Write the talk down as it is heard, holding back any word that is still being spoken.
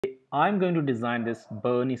I'm going to design this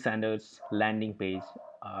Bernie Sanders landing page.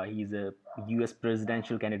 He's a US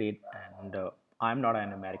presidential candidate, and I'm not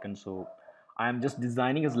an American, so I'm just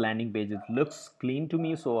designing his landing page. It looks clean to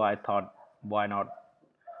me, so I thought, why not?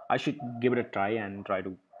 I should give it a try and try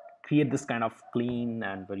to create this kind of clean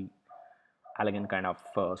and very elegant kind of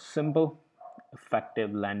simple,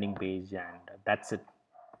 effective landing page, and that's it.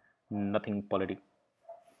 Nothing political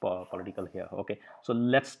here. Okay, so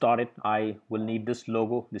let's start it. I will need this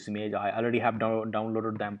logo, this image. I already have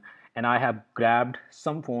downloaded them, and I have grabbed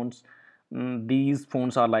some fonts. These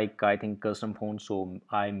fonts are like, I think, custom fonts, so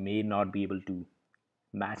I may not be able to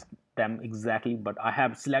match them exactly, but I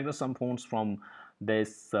have selected some fonts from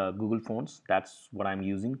this Google fonts. That's what I'm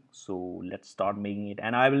using. So let's start making it,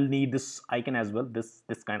 and I will need this icon as well, this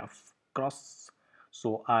kind of cross.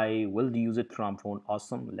 So I will use it from font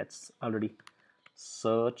awesome. Let's already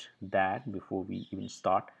search that before we even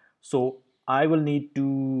start. So I will need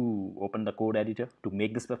to open the code editor to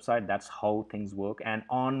make this website. That's how things work. And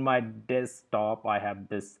on my desktop I have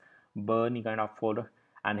this Bernie kind of folder,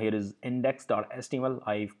 and here is index.html.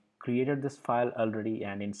 I've created this file already,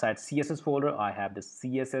 and inside CSS folder I have this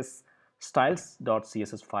CSS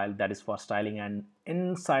styles.css file that is for styling, and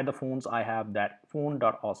inside the fonts I have that font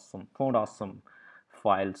awesome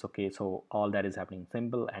files. Okay, so all that is happening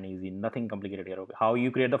simple and easy, nothing complicated here. Okay, how you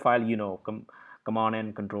create the file, command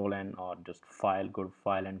and control and, or just file, go to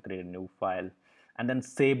file and create a new file, and then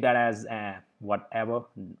save that as whatever.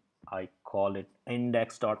 I call it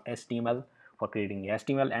index.html for creating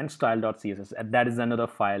HTML, and style.css, that is another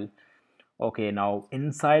file. Okay, now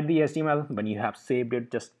inside the HTML, when you have saved it,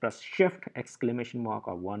 just press shift exclamation mark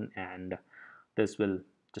or 1, and this will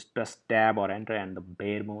just press tab or enter, and the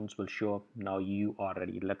bare bones will show up. Now you are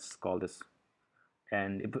ready. Let's call this.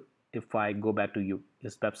 And if I go back to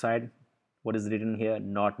this website, what is written here?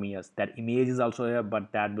 Not me. Yes, that image is also here,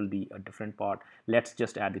 but that will be a different part. Let's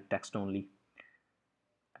just add the text only,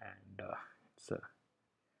 and it's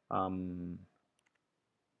um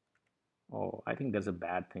oh, I think there's a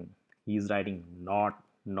bad thing. He's writing not.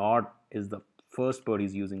 Not is the first word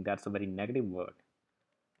he's using. That's a very negative word.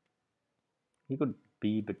 He could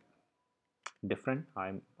be a bit different.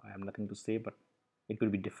 I have nothing to say, but it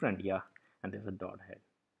could be different. Yeah, and there's a dot head.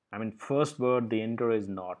 I mean, first word, the intro is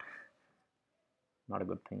not a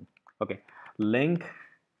good thing. Okay, link.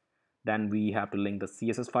 Then we have to link the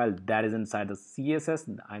CSS file that is inside the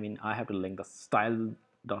CSS. I mean, I have to link the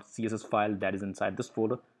style.css file that is inside this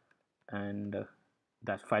folder, and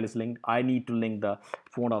that file is linked. I need to link the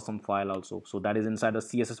font awesome file also, so that is inside the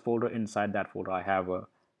CSS folder. Inside that folder I have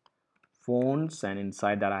fonts, and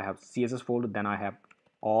inside that I have CSS folder. Then I have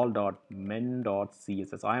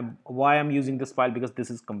all.min.css. Why I'm using this file, because this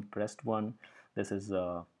is compressed one. This is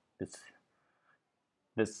this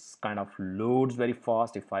this kind of loads very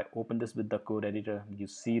fast. If I open this with the code editor, you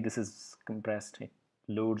see this is compressed. It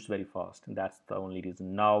loads very fast, and that's the only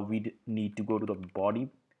reason. Now we need to go to the body,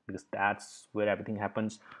 because that's where everything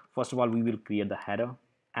happens. First of all, we will create the header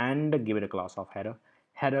and give it a class of header.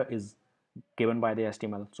 Header is given by the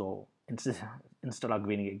HTML, so instead of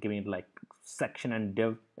giving it like section and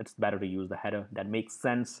div, it's better to use the header. That makes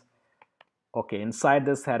sense. Okay, inside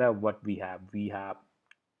this header, what we have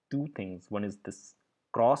two things. One is this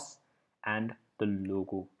cross and the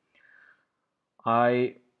logo.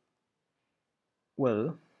 I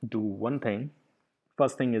will do one thing.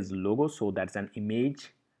 First thing is logo, so that's an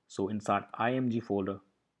image. So inside img folder,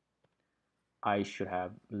 I should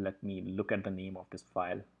have, let me look at the name of this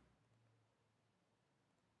file.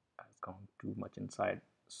 I've gone too much inside,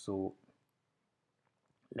 so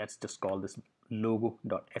let's just call this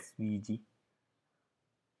logo.svg.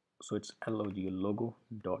 So it's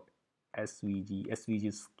logo.svg. svg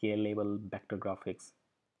is scalable vector graphics.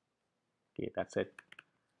 Okay, that's it.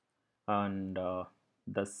 And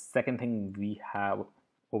the second thing we have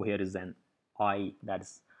over here is an I, that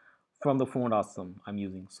is from the font awesome I'm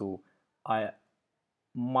using. So I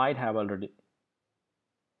might have already,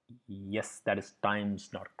 yes, that is times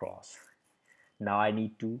not cross. Now I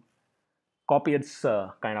need to copy its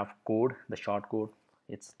kind of code, the short code.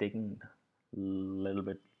 It's taking a little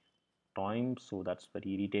bit time, so that's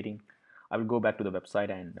very irritating. I will go back to the website,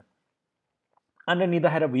 and underneath the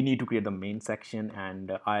header we need to create the main section,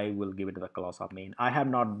 and I will give it the class of main. I have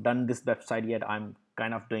not done this website yet. I'm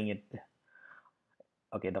kind of doing it.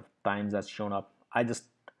 Okay, the times has shown up. I just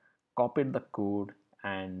copied the code,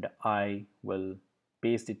 and I will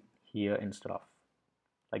paste it here instead of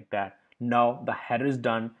like that. Now the header is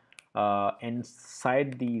done.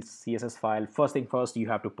 Inside the CSS file, first thing first, you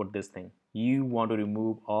have to put this thing. You want to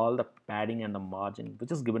remove all the padding and the margin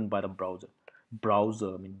which is given by the browser.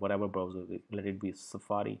 browser, I mean whatever browser, let it be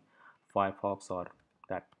Safari, Firefox, or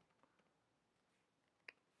that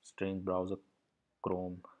strange browser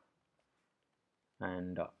Chrome,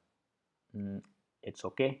 and mm, it's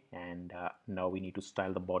okay. And now we need to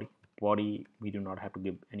style the body. We do not have to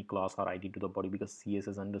give any class or id to the body because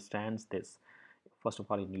css understands this. First of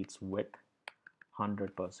all, it needs width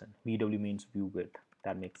 100%. vw means view width,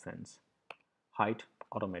 that makes sense. Height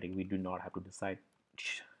automatic, we do not have to decide.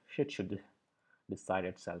 Shit should decide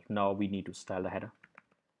itself. Now we need to style the header.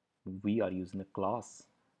 We are using a class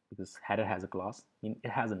because header has a class, I mean,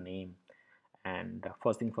 it has a name. And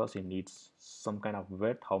first thing first, it needs some kind of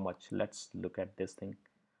width. How much? Let's look at this thing.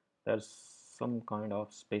 There's some kind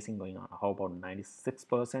of spacing going on. How about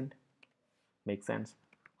 96%? Makes sense.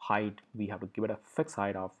 Height, we have to give it a fixed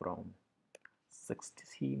height of around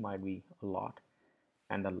 60, might be a lot.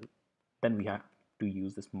 And then we have to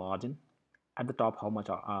use this margin at the top. How much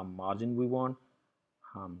our margin we want?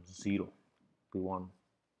 0. We want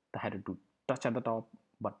the header to touch at the top,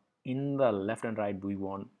 but in the left and right we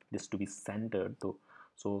want this to be centered,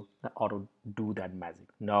 so the auto do that magic.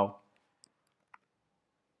 Now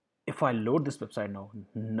if I load this website now,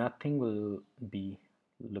 nothing will be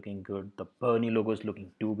looking good. The Bernie logo is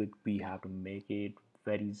looking too big. We have to make it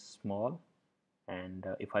very small. And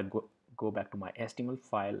if I go back to my HTML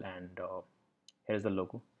file, and here's the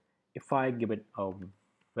logo. If I give it a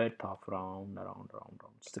width of around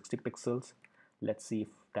 60 pixels, let's see if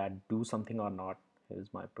that do something or not.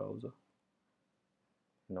 Here's my browser.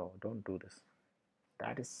 No, don't do this.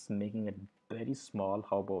 That is making it very small.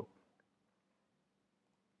 How about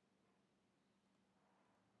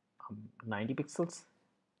 90 pixels?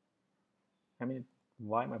 I mean,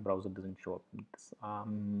 why my browser doesn't show up this?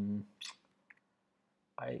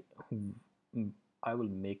 I I will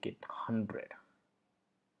make it 100.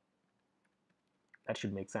 That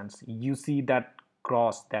should make sense. You see that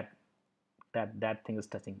cross, that thing is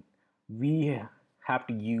touching. We have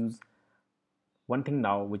to use one thing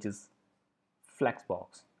now, which is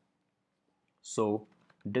flexbox. So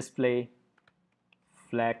display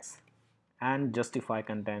flex and justify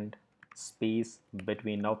content space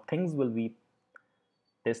between. Now things will be,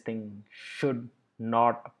 this thing should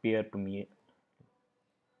not appear to me.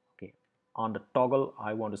 Okay, on the toggle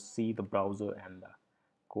I want to see the browser and the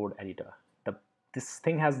code editor. This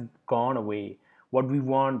thing has gone away. What we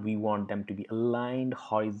want them to be aligned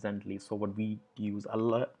horizontally. So what we use,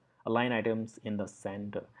 align items in the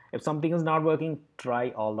center. If something is not working, try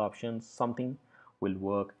all the options, something will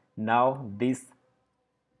work. Now this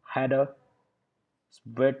header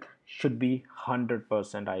width should be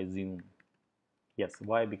 100%, I assume. Yes,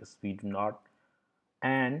 why? Because we do not.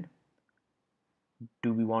 And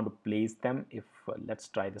do we want to place them? If let's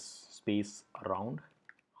try this space around.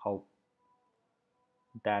 How?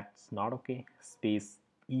 That's not okay. Space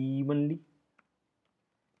evenly.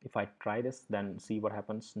 If I try this, then see what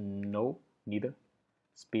happens. No, neither.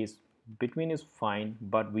 Space between is fine,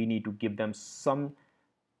 but we need to give them some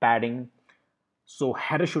padding. So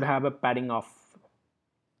header should have a padding of,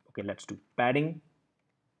 okay, let's do padding,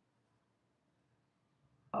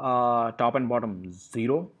 top and bottom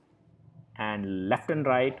 0, and left and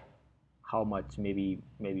right, how much? Maybe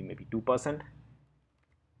 2%.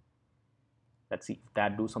 Let's see if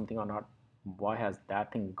that do something or not. Why has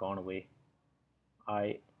that thing gone away?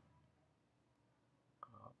 I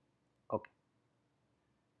Okay,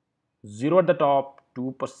 0 at the top,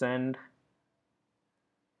 2%.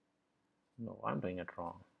 No, I'm doing it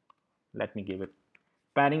wrong. Let me give it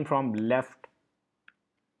padding from left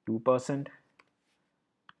 2%,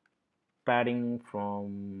 padding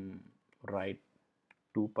from right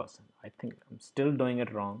 2%. I think I'm still doing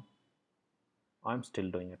it wrong. I'm still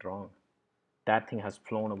doing it wrong. That thing has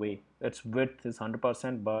flown away. Its width is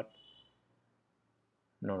 100%, but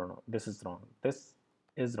no, this is wrong. This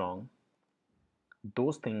is wrong.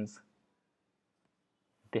 Those things,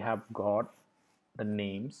 they have got the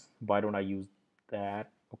names. Why don't I use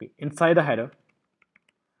that? Okay, inside the header,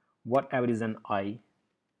 whatever is an I,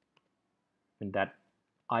 in that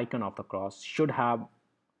icon of the cross should have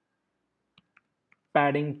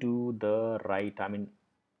padding to the right. I mean,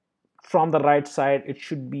 from the right side it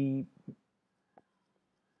should be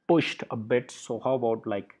pushed a bit. So how about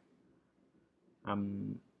like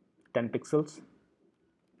 10 pixels.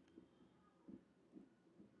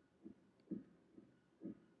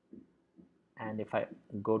 And if I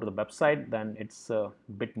go to the website, then it's a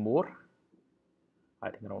bit more, I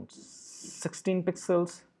think around 16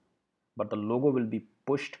 pixels, but the logo will be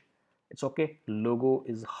pushed. It's okay. Logo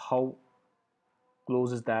is how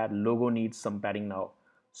close is that. Logo needs some padding now.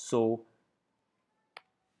 So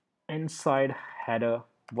inside header,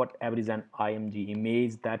 whatever is an img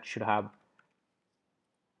image that should have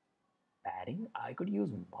padding. I could use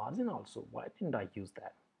margin also. Why didn't I use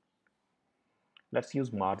that? Let's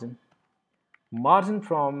use margin. Margin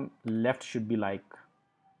from left should be like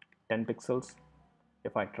 10 pixels.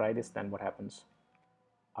 If I try this, then what happens?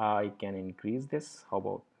 I can increase this. How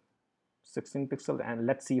about 16 pixels? And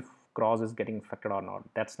let's see if cross is getting affected or not.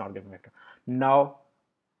 That's not getting affected. Now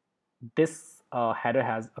this header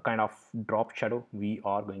has a kind of drop shadow. We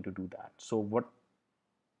are going to do that. So what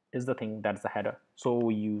is the thing? That's the header. So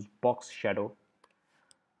we use box shadow.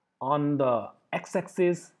 On the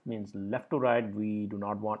x-axis means left to right, we do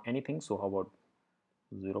not want anything. So how about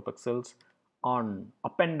 0 pixels? On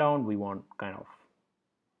up and down, we want kind of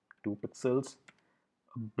 2 pixels.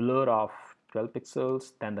 A blur of 12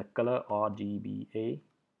 pixels. Then the color RGBA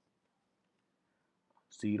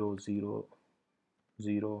 0 0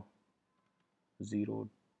 0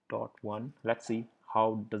 0.1. Let's see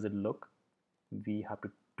how does it look. We have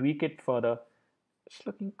to tweak it further. It's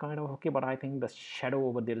looking kind of okay, but I think the shadow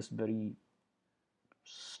over there is very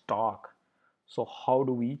stark. So how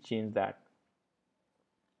do we change that?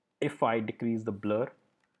 If I decrease the blur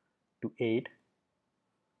to 8,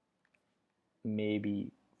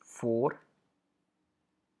 maybe 4,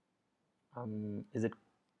 is it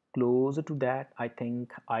closer to that? I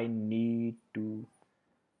think I need to,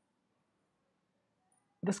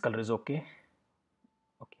 this color is okay.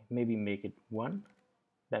 Okay, maybe make it 1.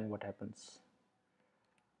 Then what happens?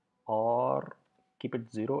 Or keep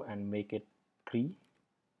it 0 and make it 3.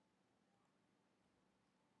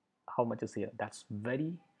 How much is here? That's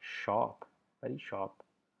very sharp, very sharp.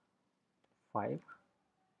 5.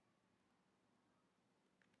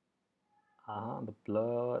 The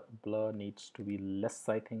blur needs to be less,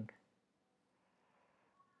 I think.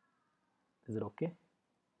 Is it okay?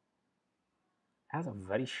 Has a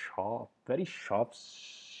very sharp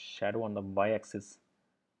shadow on the y-axis.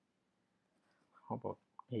 How about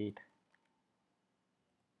 8?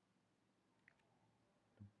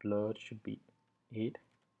 Blur should be 8.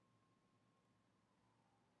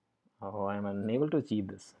 Oh, I'm unable to achieve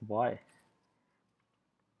this. Why?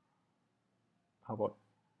 How about,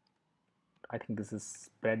 I think this is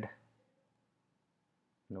spread.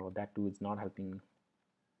 No, that too is not helping me.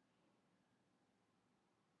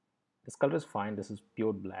 This color is fine. This is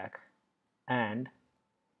pure black. And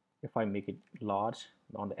if I make it large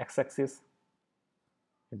on the x-axis,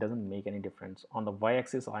 it doesn't make any difference. On the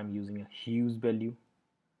y-axis, I'm using a huge value.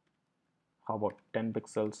 How about 10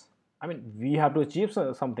 pixels? I mean, we have to achieve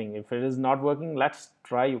something. If it is not working, let's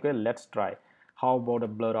try. Okay, let's try. How about a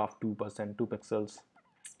blur of 2%, 2 pixels,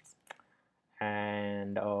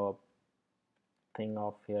 and a thing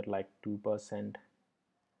of here like 2%.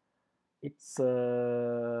 It's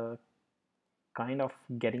kind of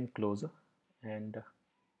getting closer. And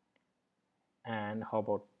how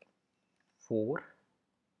about 4?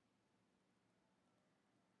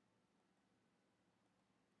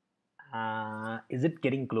 Is it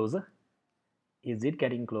getting closer? Is it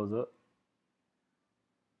getting closer?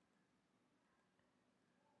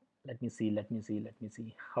 Let me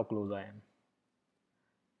see how close I am.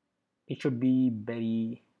 It should be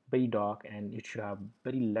very dark, and it should have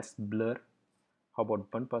very less blur. How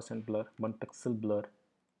about 1% blur, 1 pixel blur,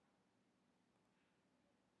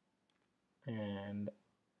 and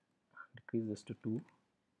decrease this to 2.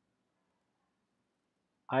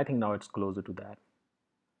 I think now it's closer to that.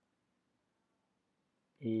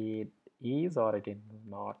 It is, or it is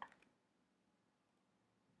not.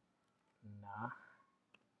 Nah.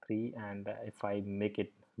 3. And if I make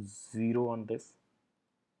it 0 on this,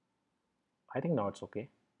 I think now it's okay.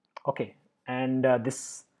 Okay, and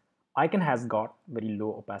this icon has got very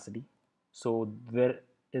low opacity. So where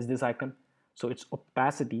is this icon? So its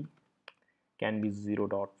opacity can be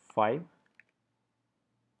 0.5.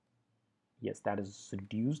 Yes, that is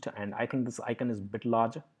reduced, and I think this icon is a bit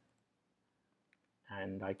larger,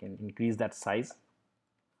 and I can increase that size.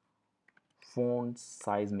 Font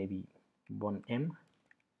size maybe 1em.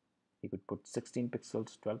 You could put 16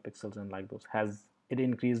 pixels, 12 pixels, and like those. Has it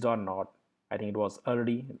increased or not? I think it was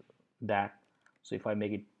already that. So if I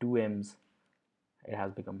make it 2ems, it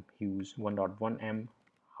has become huge. 1.1em.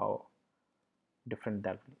 How different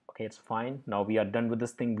that? Okay, it's fine. Now we are done with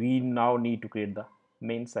this thing. We now need to create the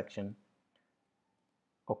main section.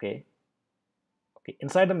 Okay,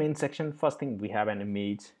 inside the main section, first thing, we have an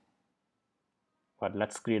image, but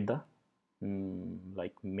let's create the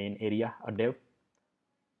like main area, a div,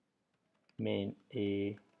 main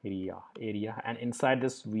area, and inside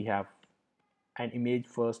this we have an image.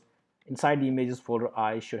 First, inside the images folder,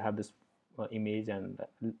 I should have this image, and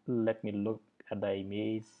let me look at the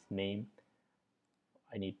image name.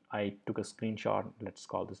 I took a screenshot. Let's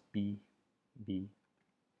call this B.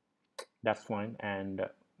 That's fine. And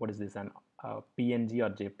what is this, an PNG or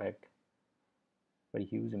JPEG? Very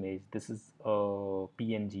huge image. This is a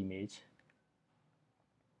PNG image,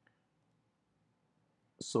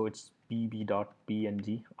 so it's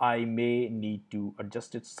bb.png. I may need to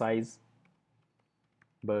adjust its size.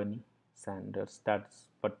 Bernie Sanders,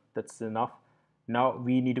 that's enough. Now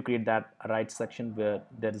we need to create that right section where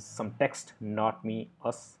there is some text, not me,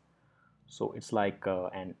 us. So it's like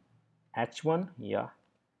an H1, yeah.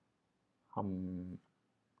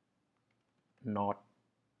 Not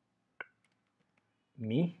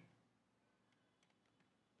me,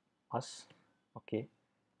 us. Okay,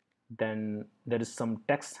 then there is some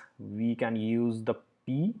text. We can use the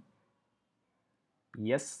P.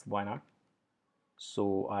 Yes, why not?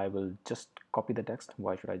 So I will just copy the text.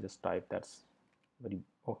 Why should I just type? That's very,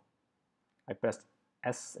 oh, I pressed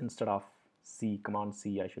S instead of C. Command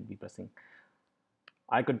C I should be pressing.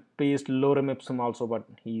 I could paste lorem ipsum also, but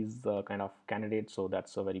he's the kind of candidate, so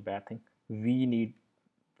that's a very bad thing. We need,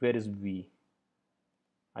 where is we?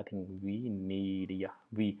 I think we need, yeah,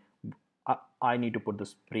 we. I need to put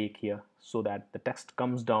this break here so that the text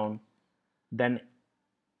comes down. Then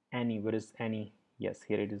any, where is any? Yes,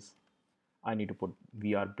 here it is. I need to put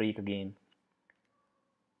VR break again.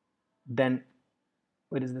 Then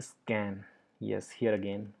where is this scan? Yes, here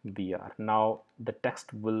again VR. Now the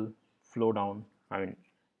text will flow down. I mean,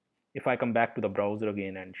 if I come back to the browser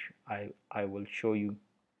again and I will show you.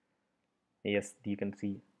 Yes, you can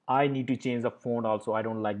see I need to change the font also. I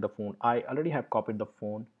don't like the font. I already have copied the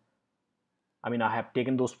font. I mean, I have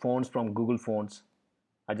taken those fonts from Google Fonts.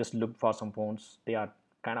 I just looked for some fonts. They are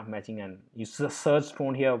kind of matching, and you search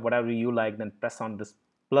font here, whatever you like, then press on this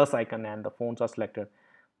plus icon and the fonts are selected.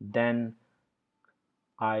 Then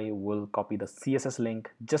I will copy the CSS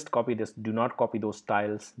link. Just copy this. Do not copy those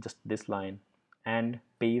styles, just this line, and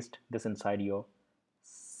paste this inside your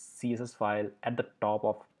CSS file at the top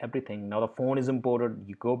of everything. Now the font is imported.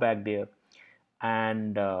 You go back there,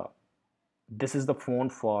 and this is the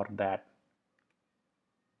font for that.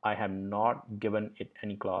 I have not given it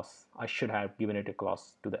any class. I should have given it a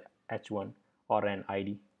class to the h1 or an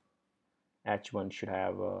ID. H1 should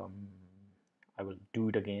have, I will do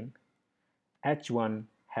it again. H1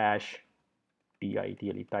 hash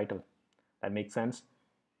title, title. That makes sense.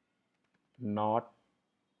 Not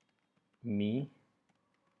me,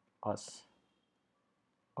 us.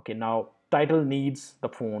 Okay, now title needs the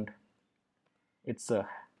font. It's a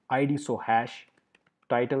ID, so hash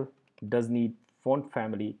title does need font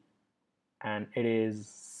family, and it is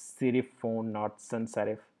serif font, not sans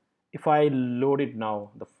serif. If I load it now,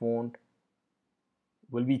 the font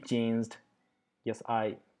will be changed. Yes,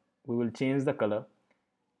 we will change the color,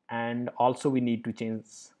 and also we need to change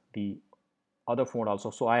the other font also.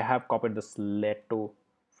 So I have copied this Leto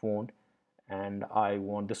font, and I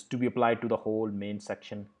want this to be applied to the whole main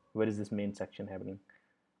section. Where is this main section happening?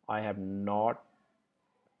 I have not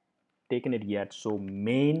taken it yet. So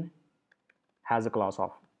main has a class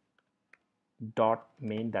of dot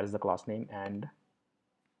main, that is the class name, and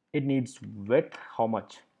it needs width. How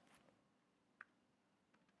much?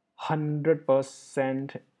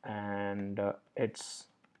 100%, and its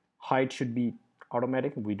height should be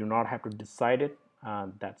automatic. We do not have to decide it.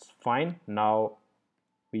 That's fine. Now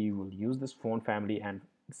we will use this font family, and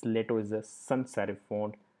this Leto is a sans serif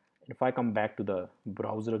font. If I come back to the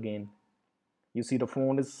browser again, you see the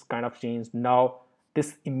font is kind of changed. Now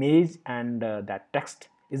this image and that text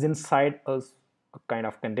is inside a kind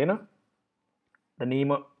of container. The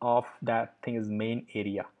name of that thing is main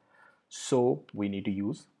area, so we need to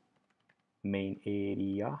use main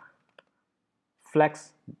area.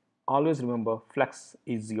 Flex, always remember, flex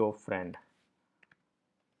is your friend.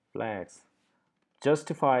 Flex,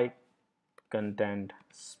 justify content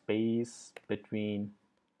space between.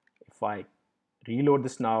 If I reload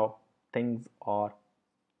this now, things are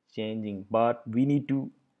changing, but we need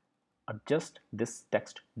to adjust this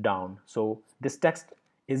text down. So this text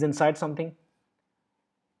is inside something.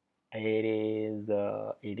 It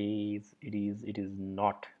is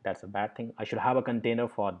not. That's a bad thing. I should have a container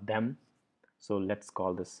for them. So let's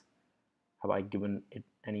call this, have I given it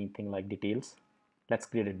anything like details? Let's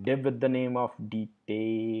create a div with the name of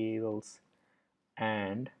details,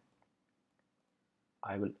 and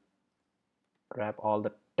I will wrap all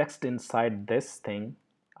the text inside this thing.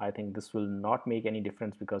 I think this will not make any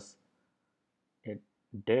difference because it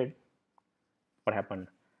did. What happened?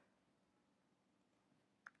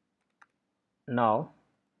 Now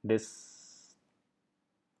this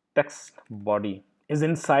text body is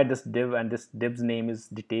inside this div, and this div's name is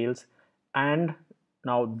details, and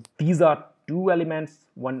now these are two elements.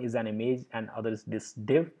 One is an image and other is this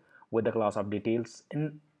div with the class of details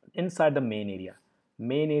inside the main area.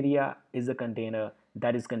 Main area is a container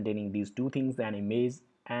that is containing these two things, an image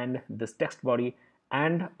and this text body,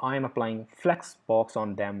 and I am applying flex box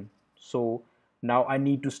on them. So now I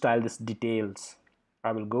need to style this details.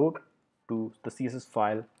 I will go to the CSS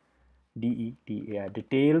file,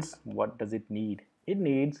 details. What does it need? It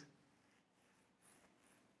needs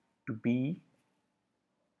to be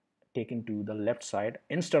taken to the left side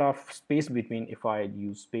instead of space between. If I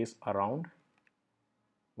use space around,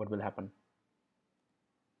 what will happen?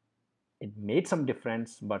 It made some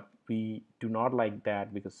difference, but we do not like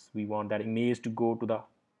that because we want that image to go to the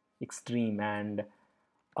extreme. And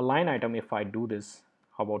a line item, if I do this,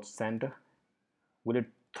 how about center? Will it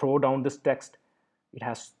throw down this text? It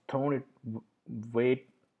has thrown it way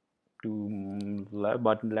to left,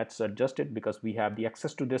 but let's adjust it because we have the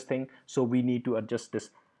access to this thing. So we need to adjust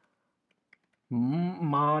this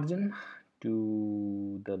margin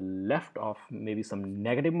to the left of maybe some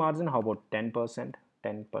negative margin. How about 10%?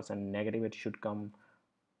 10% negative, it should come.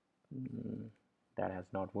 That has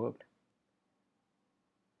not worked.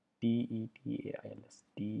 details,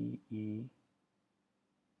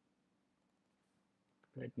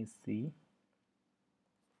 let me see.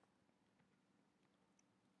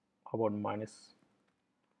 How about minus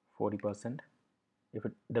 40%? If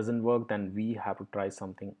it doesn't work, then we have to try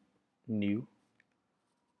something new.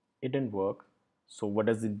 It didn't work. So what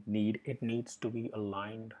does it need? It needs to be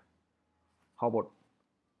aligned. How about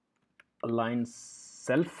align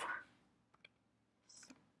self?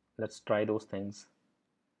 Let's try those things.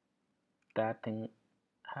 That thing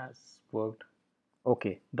has worked.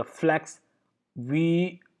 Okay, the flex,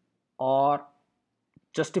 we are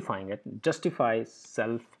justifying it. Justify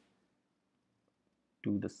self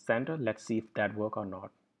to the center. Let's see if that work or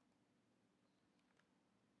not.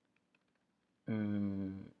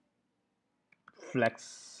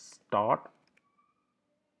 Flex start,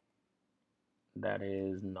 that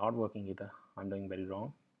is not working either. I'm doing very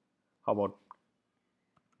wrong. How about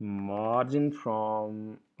margin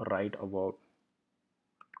from right about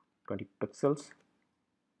 20 pixels?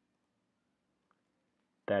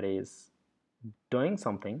 That is doing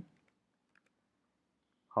something.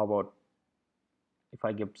 How about if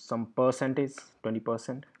I give some percentage,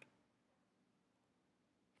 20%?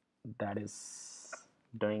 That is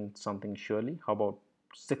doing something surely. How about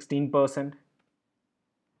 16%?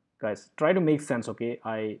 Guys, try to make sense, okay?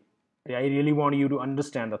 I really want you to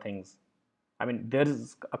understand the things. I mean, there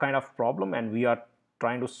is a kind of problem and we are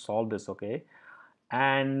trying to solve this, okay?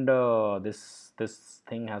 And this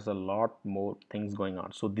thing has a lot more things going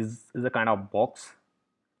on. So this is a kind of box.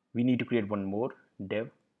 We need to create one more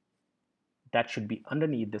div that should be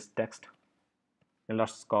underneath this text, and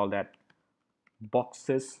let's call that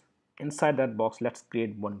boxes. Inside that box, let's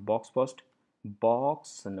create one box first.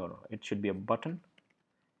 Box, no, it should be a button.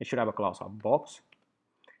 It should have a class of box,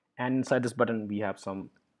 and inside this button we have some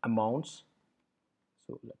amounts.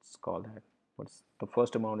 So let's call that, what's the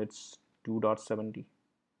first amount? It's 2.70,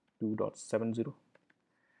 2.70.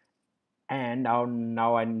 And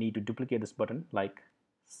now I need to duplicate this button, like,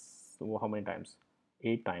 so how many times?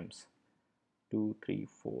 8 times. 2, 3,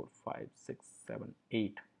 4, 5, 6, 7,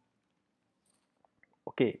 8.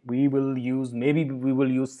 Okay, we will use, maybe we will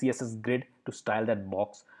use CSS grid to style that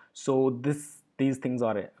box. So these things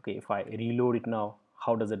are okay. If I reload it now,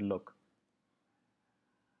 how does it look?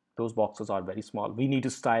 Those boxes are very small. We need to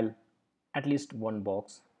style at least one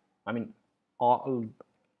box. I mean, all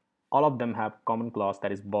of them have common class,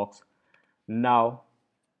 that is box. Now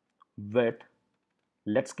width,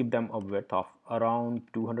 let's give them a width of around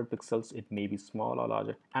 200 pixels. It may be small or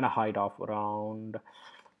larger, and a height of around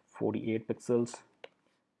 48 pixels.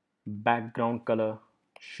 Background color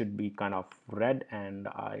should be kind of red, and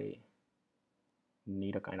I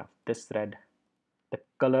need a kind of this red. The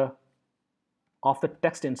color of the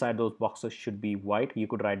text inside those boxes should be white. You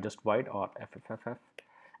could write just white or FFFF,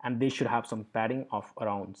 and they should have some padding of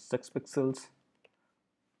around 6 pixels.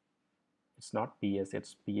 It's not PS,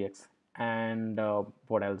 it's PX. And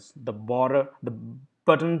what else? The border, the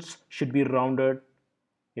buttons should be rounded.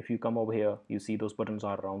 If you come over here, you see those buttons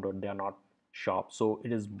are rounded, they are not sharp. So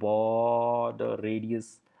it is border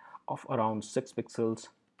radius of around 6 pixels.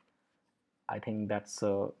 I think that's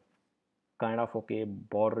kind of okay.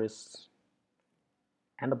 Border is,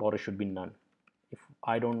 and the border should be none. If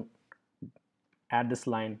I don't add this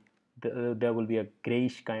line, there will be a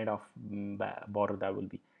grayish kind of border that will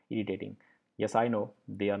be irritating. Yes, I know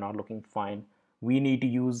they are not looking fine. We need to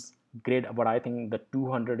use grid, but I think the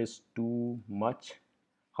 200 is too much.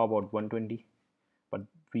 How about 120? But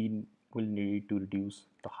we will need to reduce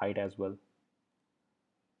the height as well.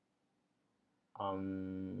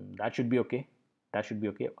 That should be okay. That should be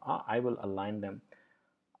okay. I will align them.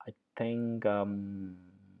 I think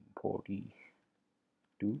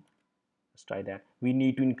 42. Let's try that. We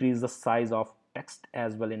need to increase the size of text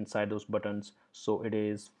as well inside those buttons. So it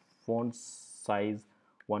is font size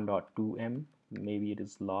 1.2 m. Maybe it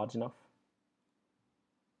is large enough.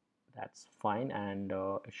 That's fine. And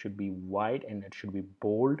it should be wide and it should be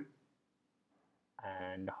bold.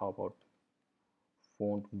 And how about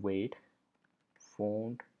font weight?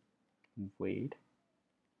 Font weight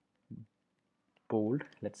bold.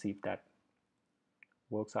 Let's see if that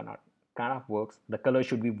works or not. Kind of works. The color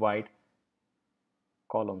should be white.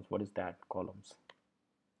 Columns, what is that? Columns,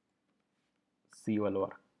 color,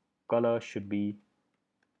 color should be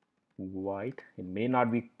white. It may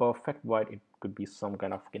not be perfect white, it could be some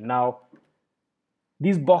kind of, okay. Now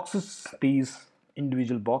these boxes, these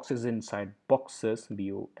individual boxes inside boxes,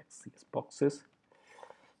 boxes, boxes,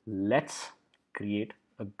 let's create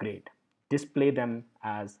a grid, display them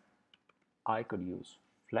as, I could use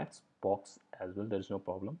flex box as well, there's no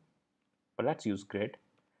problem, but let's use grid.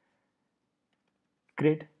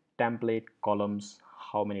 Grid template columns,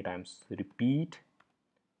 how many times? Repeat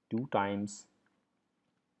 2 times.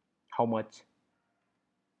 How much?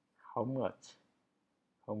 How much?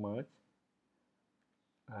 How much?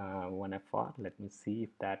 1FR. Let me see if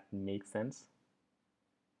that makes sense.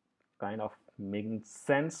 Kind of making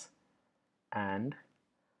sense. And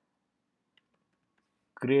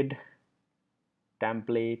grid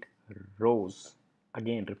template rows.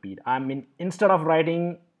 Again, repeat. I mean, instead of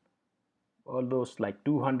writing all those like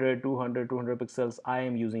 200 pixels, I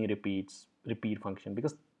am using repeat function,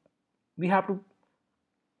 because we have to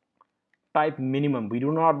type minimum. We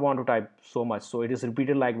do not want to type so much, so it is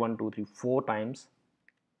repeated like 1 2 3 4 times,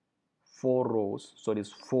 4 rows, so it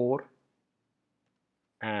is 4.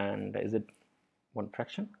 And is it one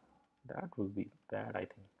fraction? That will be bad. I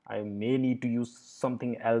think I may need to use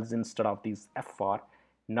something else instead of these fr.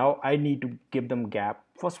 Now I need to give them gap.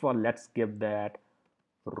 First of all, let's give that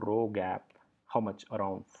row gap how much,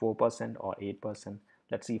 around 4% or 8%.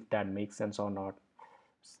 Let's see if that makes sense or not.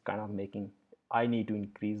 It's kind of making, I need to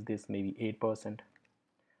increase this maybe 8%.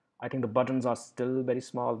 I think the buttons are still very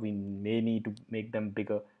small. We may need to make them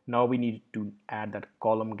bigger. Now we need to add that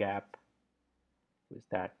column gap. Is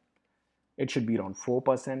that, it should be around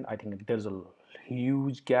 4%. I think there's a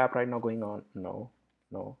huge gap right now going on. No.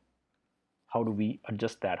 How do we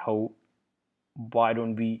adjust that? Why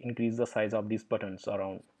don't we increase the size of these buttons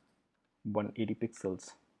around 180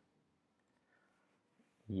 pixels?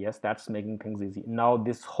 Yes, that's making things easy. Now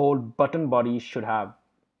this whole button body should have,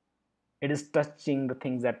 it is touching the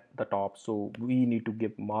things at the top, so we need to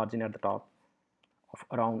give margin at the top of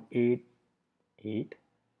around 8 8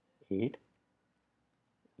 8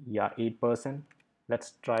 yeah, 8%.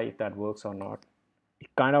 Let's try if that works or not. It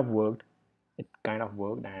kind of worked.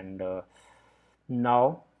 And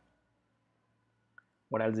now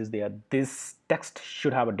what else is there? This text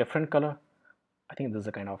should have a different color. I think this is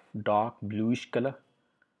a kind of dark bluish color.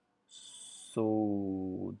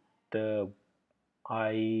 So the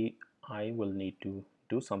I will need to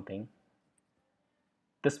do something.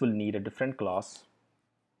 This will need a different class,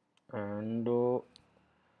 and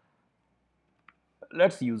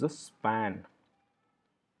let's use a span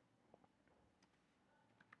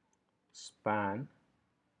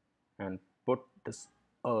and put this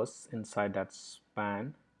us inside that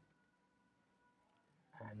span.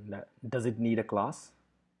 And does it need a class?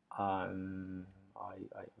 I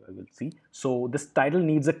will see. So this title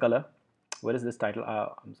needs a color. Where is this title?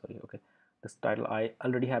 I'm sorry. Okay, this title I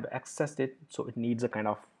already have accessed it, so it needs a kind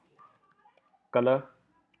of color,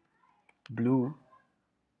 blue,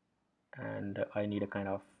 and I need a kind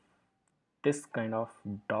of this kind of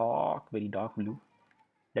dark, very dark blue.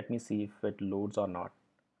 Let me see if it loads or not.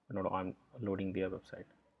 No, I'm loading their website.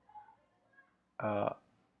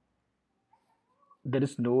 There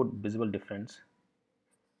is no visible difference.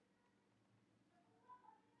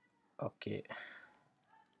 Okay,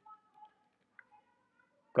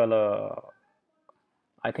 color,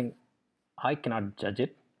 I think I cannot judge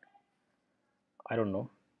it. I don't know.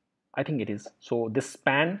 I think it is. So this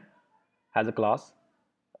span has a class.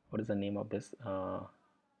 What is the name of this?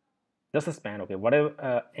 Just a span. Okay,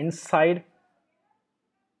 whatever. Inside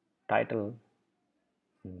title,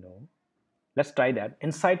 no. Let's try that.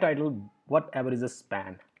 Inside title, whatever is a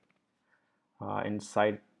span.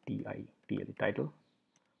 Inside title,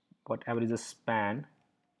 whatever is a span,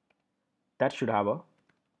 that should have a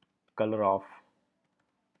color of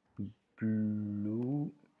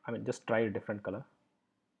blue. I mean, just try a different color.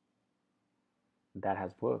 That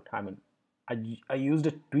has worked. I mean, I used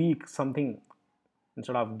a tweak something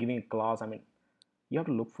instead of giving a class. I mean, You have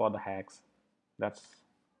to look for the hacks. That's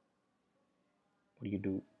what you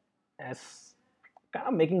do. As kind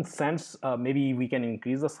of making sense. Maybe we can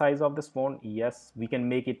increase the size of this font. Yes, we can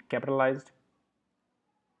make it capitalized.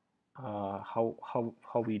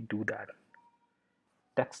 How we do that?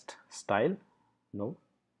 Text style? No.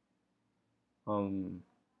 Um,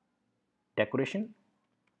 decoration?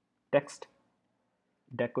 Text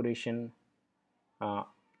decoration? Uh,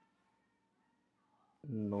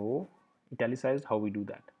 no. Italicized? How we do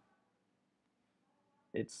that?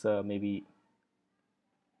 It's maybe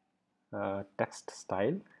text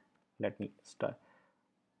style. Let me start.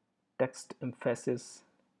 Text emphasis,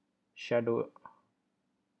 shadow,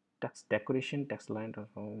 text decoration, text line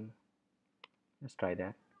transform. Let's try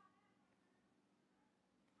that.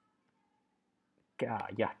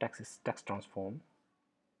 Yeah, text is text transform.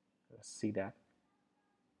 Let's see that.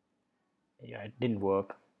 Yeah, it didn't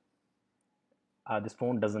work. This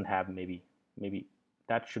phone doesn't have, maybe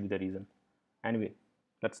that should be the reason. Anyway,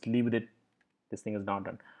 let's leave with it. This thing is not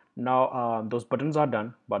done now. Those buttons are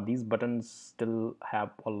done, but these buttons still have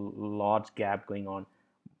a large gap going on.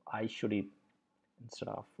 I should, instead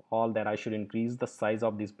of all that, I should increase the size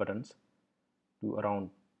of these buttons to around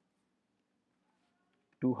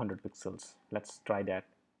 200 pixels. Let's try that.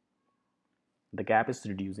 The gap is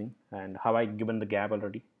reducing, and have I given the gap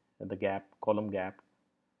already? The gap, column gap.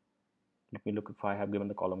 Let me look if I have given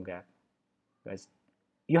the column gap. Guys,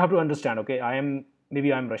 you have to understand, okay?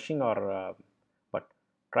 Maybe I'm rushing, or but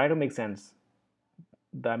try to make sense.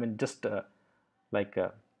 I mean, just like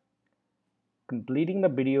completing the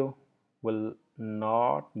video will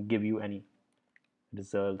not give you any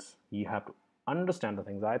results. You have to understand the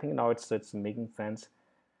things. I think now it's making sense,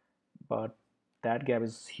 but that gap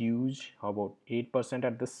is huge. How about 8%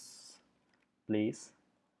 at this place?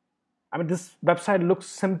 I mean, this website looks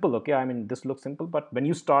simple, okay? I mean, this looks simple, but when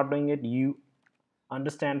you start doing it, you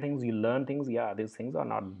understand things, you learn things. Yeah, these things are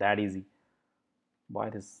not that easy. Why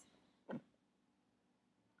this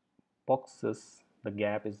boxes, the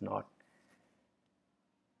gap is not.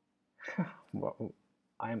 Well,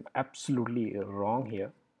 I'm absolutely wrong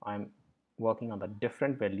here. I'm working on the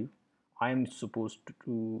different value. I'm supposed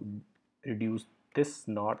to reduce this,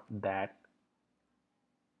 not that.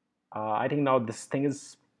 I think now this thing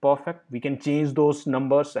is perfect. We can change those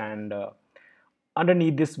numbers, and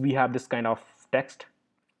underneath this we have this kind of text.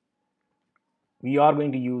 We are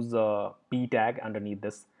going to use a p tag underneath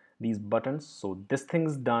these buttons. So this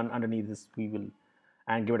thing's done. Underneath this we will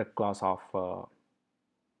and give it a class of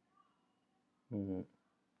mm,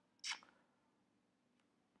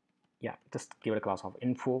 yeah, just give it a class of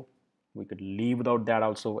info. We could leave without that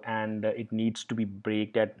also, and it needs to be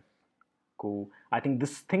break at go. I think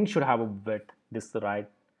this thing should have a width this right,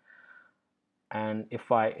 and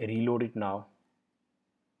if I reload it now,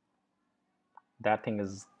 that thing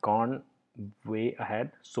is gone way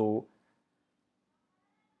ahead. So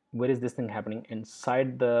where is this thing happening?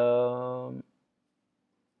 Inside the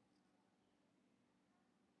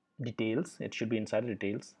details. It should be inside the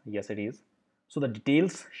details. Yes, it is. So the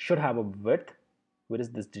details should have a width. Where is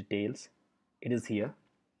this details? It is here.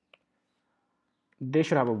 They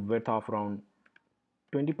should have a width of around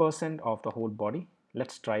 20% of the whole body.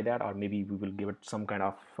 Let's try that, or maybe we will give it some kind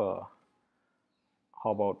of how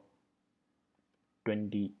about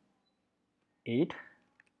 28.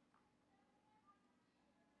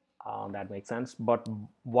 That makes sense. But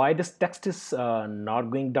why this text is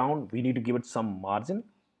not going down? We need to give it some margin.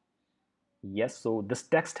 Yes, so this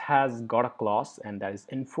text has got a class, and that is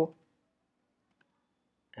info,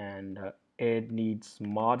 and it needs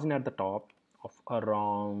margin at the top of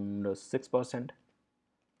around 6%.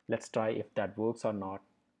 Let's try if that works or not.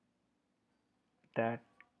 That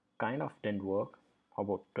kind of didn't work. How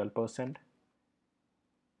about 12%?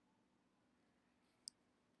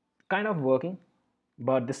 Kind of working,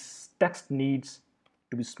 but this text needs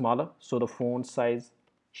to be smaller, so the font size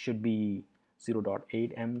should be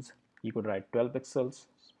 0.8 ems. You could write 12 pixels,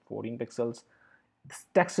 14 pixels. This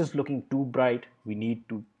text is looking too bright. We need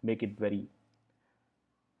to make it very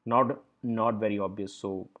not very obvious.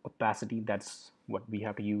 So opacity, that's what we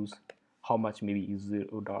have to use. How much? Maybe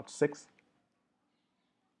 0.6.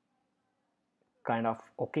 Kind of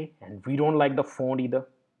okay. And we don't like the font either,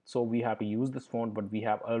 so we have to use this font, but we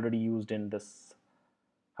have already used in this.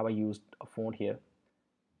 Have I used a font here?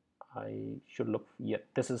 I should look. Yeah,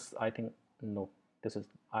 this is, I think, no, this is,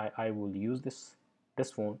 I will use this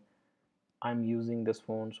font. I'm using this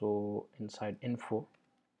font. So inside info,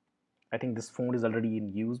 I think this font is already in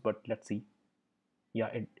use, but let's see. Yeah,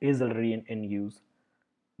 it is already in use.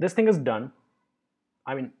 This thing is done.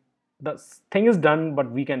 I mean, the thing is done, but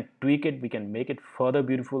we can tweak it, we can make it further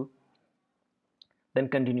beautiful. then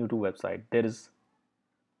continue to website. There is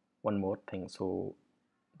one more thing. So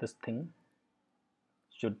this thing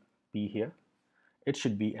should be here. It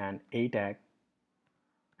should be an a tag,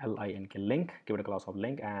 link link, give it a class of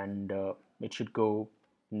link, and it should go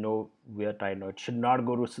nowhere right now. It should not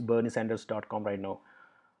go to berniesanders.com right now.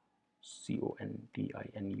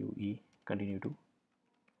 continue, continue to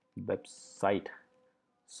website.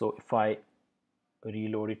 So if I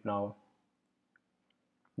reload it now,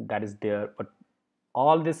 that is there. But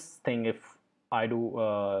all this thing, if I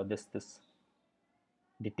do this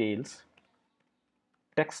details,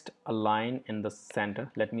 text align in the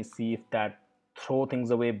center, let me see if that throw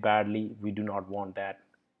things away badly. We do not want that.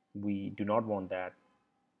 We do not want that.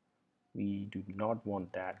 We do not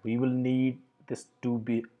want that. We will need this to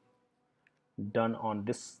be done on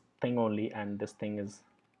this thing only, and this thing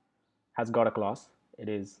has got a class. It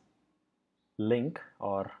is link,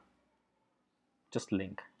 or just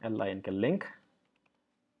link, link.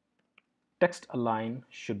 Text align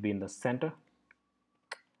should be in the center.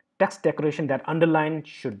 Text decoration, that underline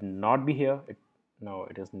should not be here. No,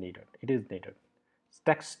 it is needed. It is needed.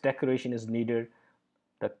 Text decoration is needed.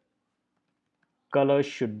 The color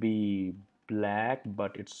should be black,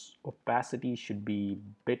 but its opacity should be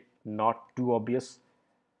bit not too obvious.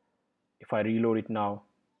 If I reload it now,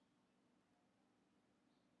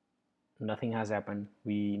 nothing has happened.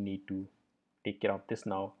 We need to take care of this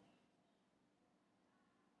now.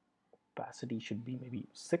 Opacity should be maybe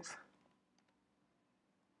 6.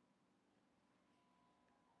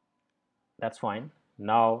 That's fine.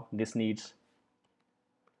 Now this needs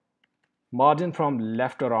margin from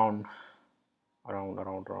left around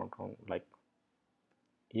like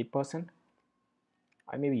 8%.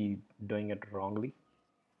 I may be doing it wrongly.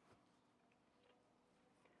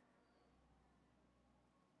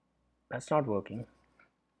 That's not working.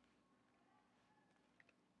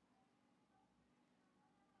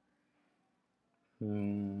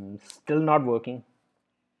 Still not working.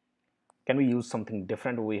 Can we use something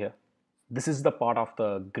different over here? This is the part of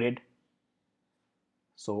the grid.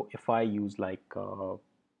 So if I use like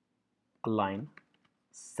align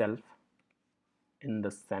self in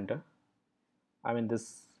the center, I mean,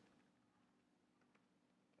 this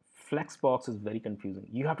flex box is very confusing.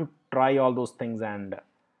 You have to try all those things and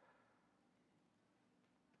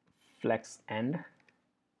flex end.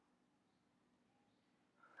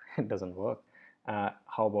 It doesn't work.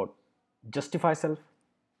 How about justify self?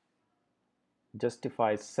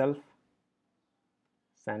 Justify self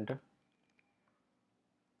center.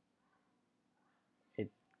 It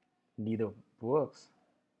neither works.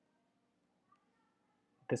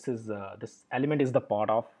 This element is the part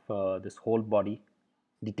of this whole body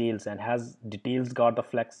details, and has details got the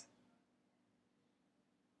flex?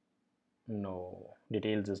 No,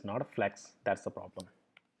 details is not a flex. That's the problem.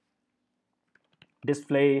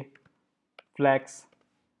 Display, flex,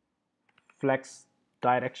 flex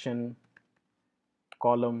direction,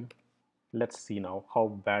 column. Let's see now how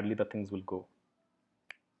badly the things will go.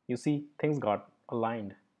 You see, things got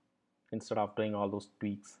aligned instead of doing all those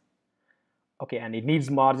tweaks. Okay, and it needs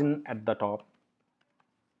margin at the top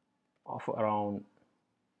of around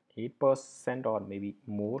 8% or maybe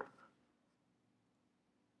more.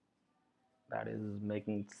 That is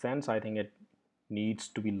making sense. I think it needs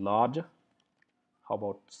to be larger. How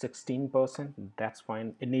about 16%? That's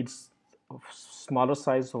fine. It needs a smaller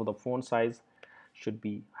size, so the font size should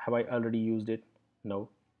be, have I already used it? No.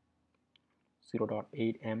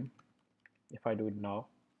 0.8 m. If I do it now,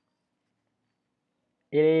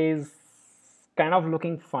 it is kind of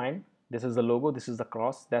looking fine. This is the logo, this is the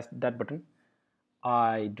cross, that's that button.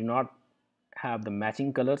 I do not have the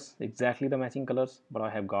matching colors, exactly the matching colors, but I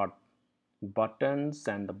have got buttons,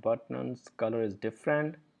 and the buttons color is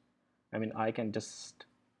different. I mean, I can just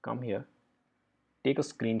come here, take a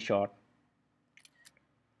screenshot,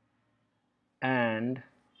 and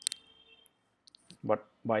but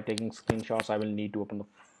by taking screenshots I will need to open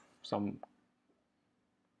some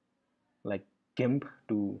like GIMP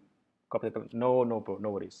to copy the color. No bro,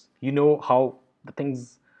 no worries. You know how the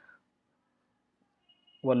things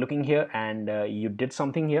were looking here, and you did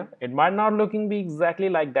something here. It might not looking be exactly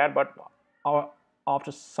like that, but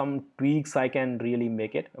after some tweaks I can really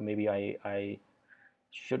make it. Or maybe I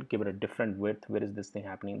should give it a different width. Where is this thing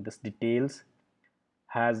happening? This details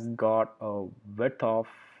has got a width of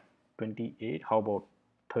 28. How about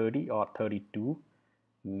 30 or 32?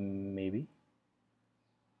 Maybe,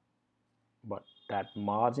 but that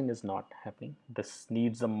margin is not happening. This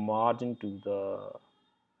needs a margin to the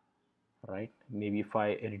right. Maybe if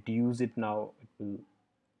I reduce it now, it will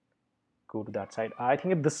go to that side. I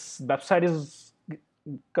think this website is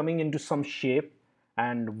coming into some shape,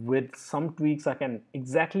 and with some tweaks I can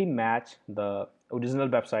exactly match the original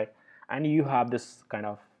website, and you have this kind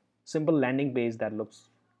of simple landing page that looks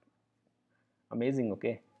amazing.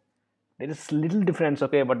 Okay, there is little difference,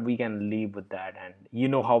 okay, but we can live with that, and you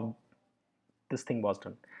know how this thing was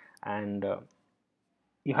done. And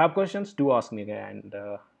you have questions, do ask me, okay? And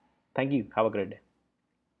thank you, have a great day.